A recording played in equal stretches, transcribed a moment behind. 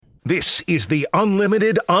This is the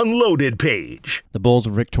Unlimited Unloaded page. The Bulls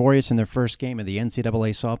were victorious in their first game of the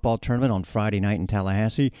NCAA softball tournament on Friday night in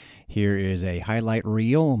Tallahassee. Here is a highlight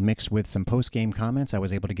reel mixed with some post-game comments I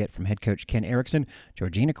was able to get from head coach Ken Erickson,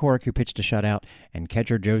 Georgina Corrick, who pitched a shutout, and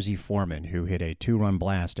catcher Josie Foreman, who hit a 2-run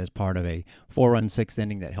blast as part of a 4-run sixth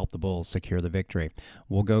inning that helped the Bulls secure the victory.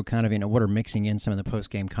 We'll go kind of in order, mixing in some of the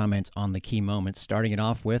post-game comments on the key moments, starting it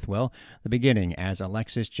off with, well, the beginning, as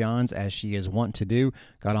Alexis Johns, as she is wont to do,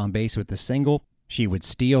 got on base with the single. She would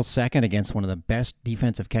steal second against one of the best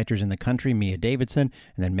defensive catchers in the country, Mia Davidson,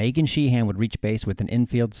 and then Megan Sheehan would reach base with an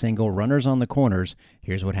infield single, runners on the corners.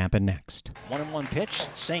 Here's what happened next. 1-1 pitch,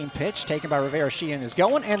 same pitch, taken by Rivera. Sheehan is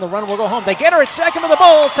going, and the run will go home. They get her at second, and the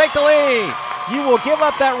Bulls take the lead. You will give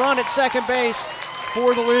up that run at second base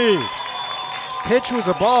for the lead. Pitch was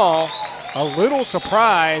a ball. A little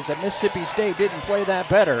surprised that Mississippi State didn't play that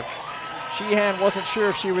better. Sheehan wasn't sure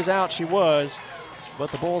if she was out. She was. But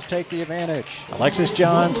the Bulls take the advantage. Alexis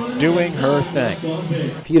Johns doing her thing.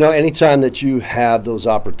 You know, anytime that you have those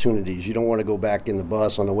opportunities, you don't want to go back in the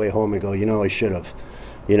bus on the way home and go, I should have.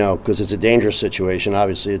 Because it's a dangerous situation.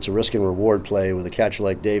 Obviously, it's a risk and reward play with a catcher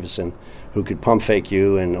like Davidson who could pump fake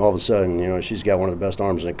you, and all of a sudden, she's got one of the best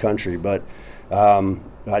arms in the country. But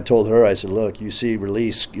I told her, I said, look, you see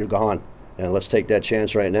release, you're gone. And let's take that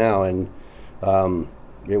chance right now. And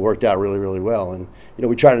it worked out really, really well. And,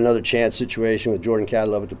 we tried another chance situation with Jordan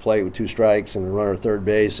Cadlove at the plate with 2 strikes and a runner at third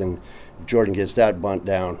base. And if Jordan gets that bunt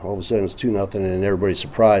down, all of a sudden it's 2-0 and everybody's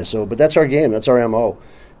surprised. But that's our game. That's our MO,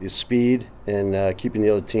 is speed and keeping the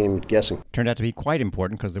other team guessing. Turned out to be quite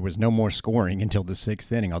important because there was no more scoring until the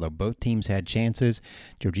 6th inning, although both teams had chances.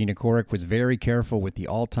 Georgina Corrick was very careful with the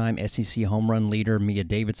all-time SEC home run leader, Mia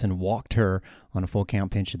Davidson, walked her on a full count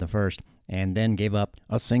pinch in the first, and then gave up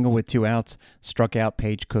a single with 2 outs, struck out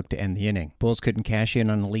Paige Cook to end the inning. Bulls couldn't cash in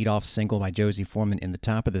on a leadoff single by Josie Foreman in the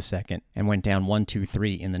top of the second and went down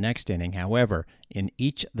 1-2-3 in the next inning. However, in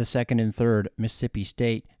each the second and third, Mississippi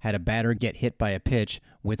State had a batter get hit by a pitch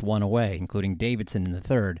with 1 away, including Davidson in the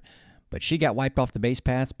third. But she got wiped off the base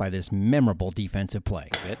paths by this memorable defensive play.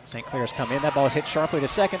 St. Clair's come in. That ball is hit sharply to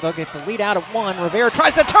second. They'll get the lead out of 1. Rivera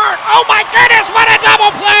tries to turn. Oh, my goodness, what a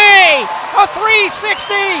double play! A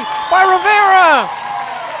 360 by Rivera.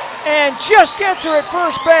 And just gets her at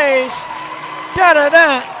first base.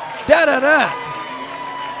 Da-da-da, da-da-da.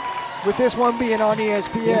 With this one being on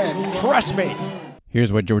ESPN, trust me. Here's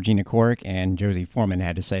what Georgina Corrick and Josie Foreman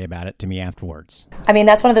had to say about it to me afterwards. I mean,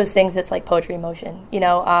 that's one of those things that's like poetry in motion.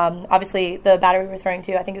 Obviously the batter we were throwing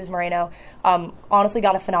to, I think it was Moreno, honestly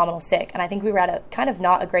got a phenomenal stick. And I think we were at a kind of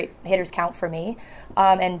not a great hitter's count for me.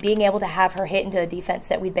 And being able to have her hit into a defense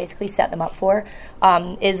that we basically set them up for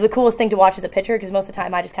is the coolest thing to watch as a pitcher, because most of the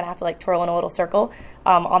time I just kind of have to twirl in a little circle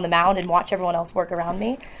on the mound and watch everyone else work around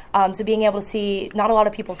me. So being able to see, not a lot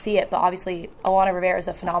of people see it, but obviously Alana Rivera is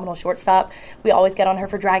a phenomenal shortstop. We always get on her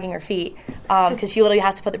for dragging her feet because she literally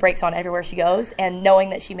has to put the brakes on everywhere she goes. And knowing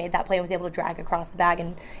that she made that play and was able to drag across the bag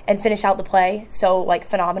and finish out the play so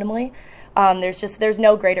phenomenally. There's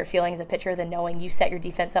no greater feeling as a pitcher than knowing you set your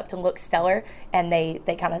defense up to look stellar, and they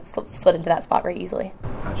kind of slid into that spot very easily.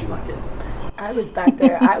 How'd you like it? I was back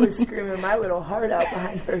there. I was screaming my little heart out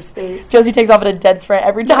behind first base. Josie takes off at a dead sprint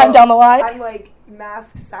every time down the line. I'm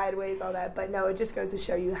masked sideways, all that. But no, it just goes to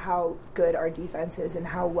show you how good our defense is and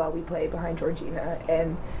how well we play behind Georgina.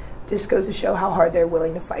 And just goes to show how hard they're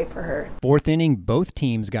willing to fight for her. 4th inning, both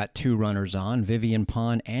teams got 2 runners on. Vivian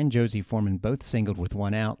Pond and Josie Foreman both singled with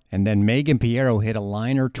 1 out. And then Megan Piero hit a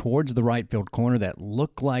liner towards the right field corner that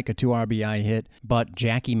looked like a 2 RBI hit, but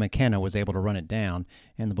Jackie McKenna was able to run it down.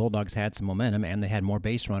 And the Bulldogs had some momentum, and they had more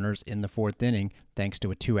base runners in the 4th inning thanks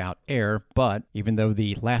to a 2-out error. But even though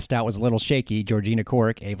the last out was a little shaky, Georgina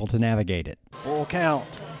Corrick able to navigate it. Full count.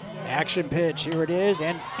 Action pitch, here it is,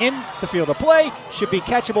 and in the field of play, should be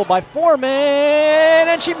catchable by Foreman,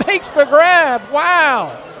 and she makes the grab.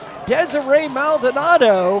 Wow! Desiree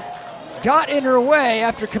Maldonado got in her way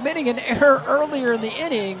after committing an error earlier in the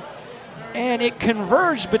inning, and it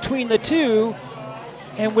converged between the two,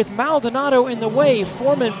 and with Maldonado in the way,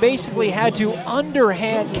 Foreman basically had to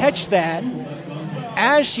underhand catch that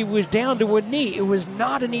as she was down to a knee. It was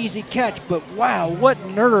not an easy catch, but wow, what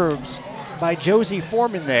nerves by Josie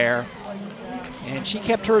Foreman there. And she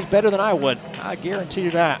kept hers better than I would. I guarantee you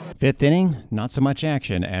that. 5th inning, not so much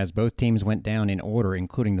action as both teams went down in order,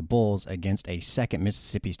 including the Bulls against a second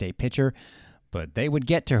Mississippi State pitcher. But they would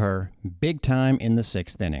get to her big time in the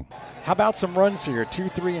 6th inning. How about some runs here? 2,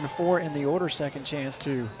 3, and 4 in the order. Second chance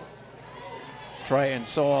to try and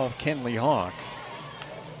saw off Kenley Hawk.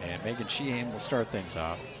 And Megan Sheehan will start things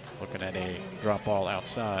off. Looking at a drop ball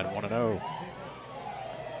outside, 1-0.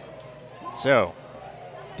 So,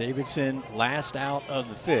 Davidson last out of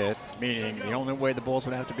the fifth, meaning the only way the Bulls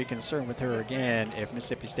would have to be concerned with her again if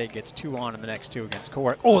Mississippi State gets 2 on in the next 2 against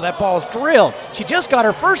Cork. Oh, that ball's drilled. She just got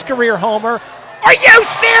her first career homer. Are you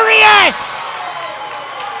serious?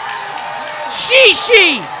 She.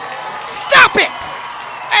 Stop it.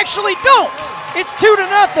 Actually, don't. It's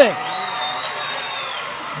 2-0.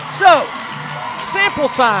 So, sample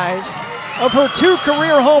size of her 2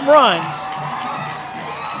 career home runs,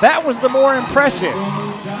 that was the more impressive.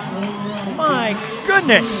 My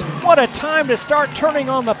goodness, what a time to start turning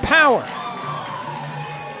on the power.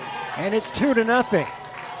 And it's 2-0.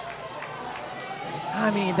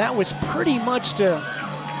 I mean, that was pretty much to,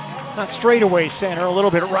 not straightaway center, a little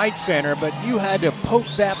bit right center, but you had to poke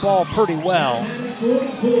that ball pretty well.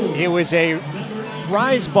 It was a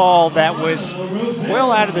rise ball that was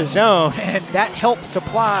well out of the zone, and that helped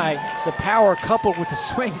supply the power coupled with the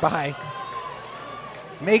swing by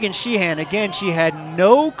Megan Sheehan. Again, she had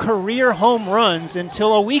no career home runs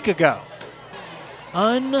until a week ago.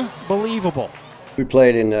 Unbelievable. We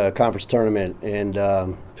played in a conference tournament, and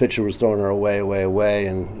pitcher was throwing her away,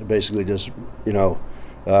 and basically just,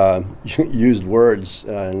 used words,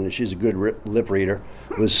 and she's a good lip reader,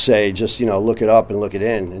 was say, just, look it up and look it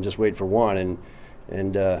in and just wait for one.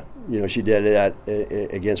 And she did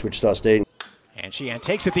it against Wichita State. And Sheehan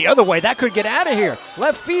takes it the other way. That could get out of here.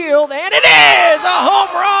 Left field, and it is a home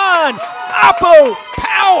run. Oppo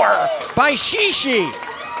power by Shishi.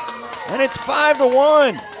 And it's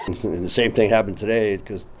 5-1. And the same thing happened today,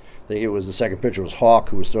 because I think it was the second pitcher was Hawk,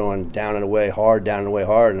 who was throwing down and away hard.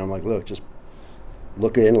 And I'm like, look, just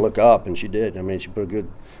look in, look up. And she did. I mean, she put a good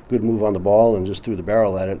move on the ball and just threw the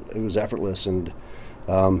barrel at it. It was effortless. And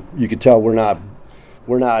you could tell we're not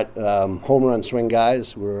home run swing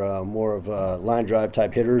guys. We're more of line drive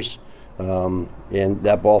type hitters, and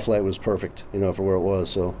that ball flight was perfect, for where it was.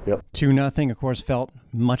 So, yep. 2-0, of course, felt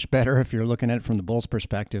much better if you're looking at it from the Bulls'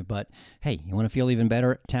 perspective. But hey, you want to feel even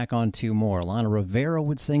better? Tack on 2 more. Lana Rivera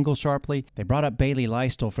would single sharply. They brought up Bailey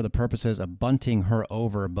Leistel for the purposes of bunting her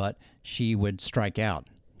over, but she would strike out.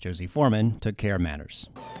 Josie Foreman took care of matters.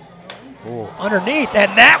 Ooh, underneath,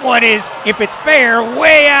 and that one is, if it's fair,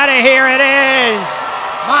 way out of here. It is.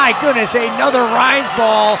 My goodness, another rise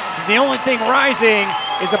ball. The only thing rising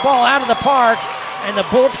is the ball out of the park, and the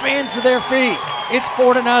Bulls fans to their feet. It's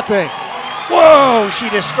 4-0. Whoa, she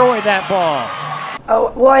destroyed that ball.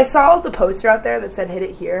 Oh, well, I saw the poster out there that said hit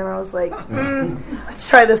it here, and I was like, let's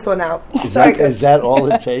try this one out. Is that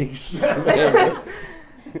all it takes?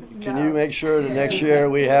 Can you make sure that next year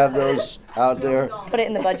we have those out there? Put it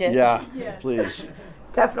in the budget. Yeah, please.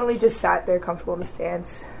 Definitely just sat there comfortable in the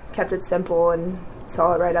stands, kept it simple, and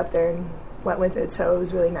saw it right up there and went with it. So it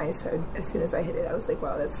was really nice. As soon as I hit it, I was like,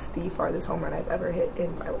 wow, that's the farthest home run I've ever hit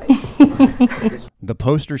in my life. The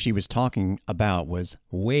poster she was talking about was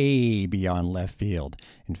way beyond left field.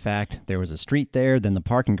 In fact, there was a street there, then the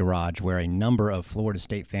parking garage where a number of Florida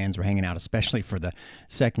State fans were hanging out, especially for the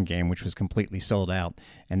second game, which was completely sold out.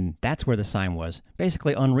 And that's where the sign was.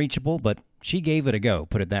 Basically unreachable, but she gave it a go,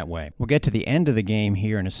 put it that way. We'll get to the end of the game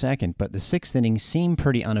here in a second, but the 6th inning seemed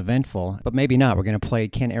pretty uneventful, but maybe not. We're going to play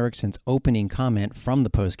Ken Erickson's opening comment from the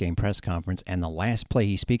post-game press conference, and the last play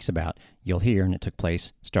he speaks about, you'll hear, and it took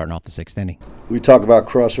place starting off the 6th inning. We talk about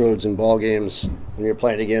crossroads in ball games when you're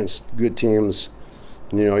playing against good teams.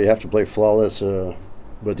 You have to play flawless,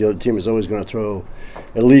 but the other team is always going to throw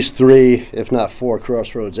at least 3, if not 4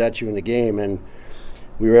 crossroads at you in the game, and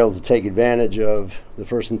we were able to take advantage of the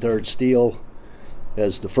first and third steal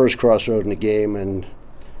as the first crossroad in the game, and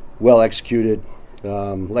well executed.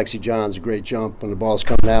 Lexi Johns, a great jump when the ball's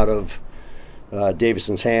coming out of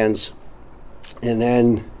Davison's hands. And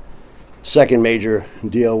then second major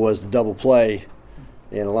deal was the double play,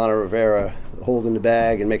 and Alana Rivera holding the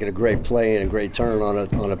bag and making a great play and a great turn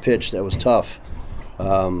on a pitch that was tough.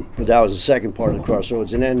 But that was the second part of the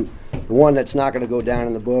crossroads. And then the one that's not going to go down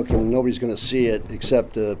in the book and nobody's going to see it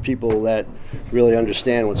except the people that really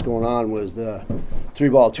understand what's going on was the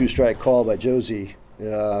 3-ball, 2-strike call by Josie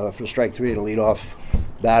for strike 3 and a leadoff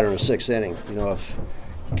batter in the 6th inning. If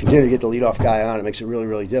you continue to get the leadoff guy on, it makes it really,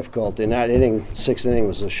 really difficult. In that inning, 6th inning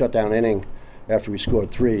was a shutdown inning after we scored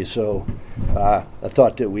 3. So I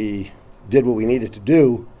thought that we did what we needed to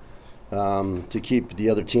do to keep the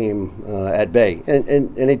other team at bay.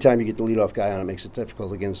 And anytime you get the leadoff guy on, it makes it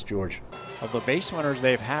difficult against George. Of the base runners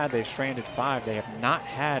they've stranded 5. They have not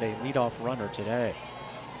had a leadoff runner today.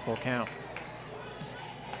 Full count.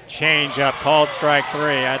 Change up, called strike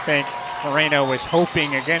 3. I think Moreno was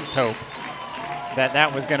hoping against hope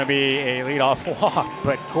that was going to be a leadoff walk,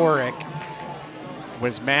 but Corrick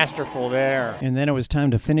was masterful there. And then it was time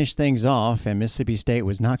to finish things off, and Mississippi State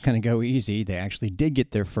was not going to go easy. They actually did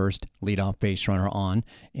get their first leadoff base runner on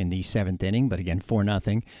in the 7th inning, but again,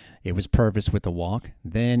 4-0. It was Purvis with the walk.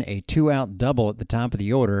 Then a 2-out double at the top of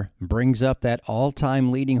the order brings up that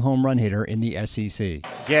all-time leading home run hitter in the SEC.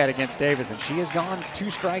 Get against Davidson. She has gone 2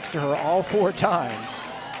 strikes to her all 4 times.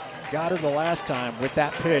 Got her the last time with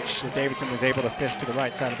that pitch that Davidson was able to fist to the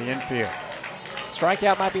right side of the infield.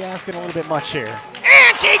 Strikeout might be asking a little bit much here.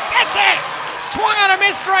 And she gets it! Swung on a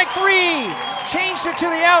miss, strike 3. Changed it to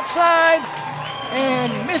the outside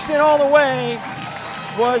and missing all the way.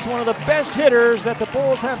 Was one of the best hitters that the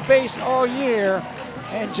Bulls have faced all year.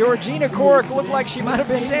 And Georgina Corrick looked like she might have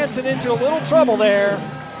been dancing into a little trouble there.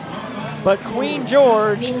 But Queen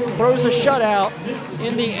George throws a shutout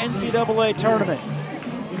in the NCAA tournament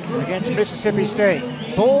against Mississippi State.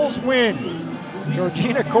 Bulls win.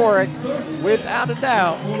 Georgina Corrick, without a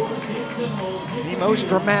doubt, the most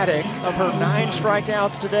dramatic of her 9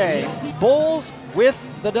 strikeouts today. Bulls with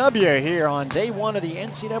the W here on day 1 of the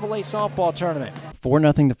NCAA softball tournament.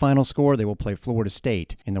 4-0 the final score. They will play Florida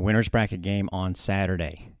State in the winner's bracket game on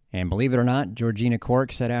Saturday. And believe it or not, Georgina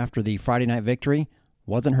Corrick said after the Friday night victory,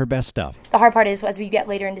 wasn't her best stuff. The hard part is as we get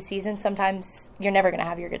later into season, sometimes you're never going to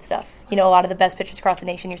have your good stuff. You know, a lot of the best pitchers across the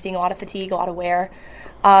nation, you're seeing a lot of fatigue, a lot of wear.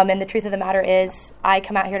 And the truth of the matter is I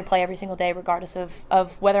come out here to play every single day regardless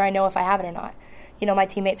of whether I know if I have it or not. You know, my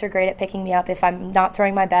teammates are great at picking me up if I'm not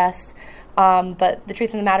throwing my best. But the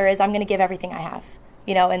truth of the matter is I'm going to give everything I have.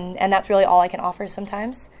 You know, and that's really all I can offer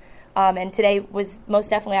sometimes. And today was most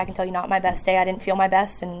definitely, I can tell you, not my best day. I didn't feel my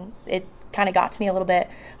best, and it kind of got to me a little bit.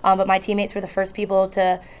 But my teammates were the first people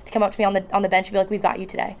to come up to me on the bench and be like, "We've got you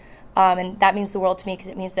today." And that means the world to me because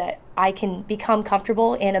it means that I can become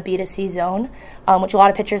comfortable in a B-to-C zone, which a lot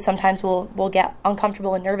of pitchers sometimes will get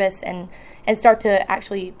uncomfortable and nervous and start to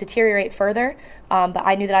actually deteriorate further. But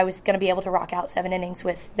I knew that I was going to be able to rock out 7 innings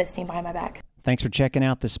with this team behind my back. Thanks for checking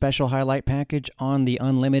out the special highlight package on the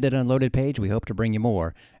Unlimited Unloaded page. We hope to bring you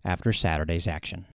more after Saturday's action.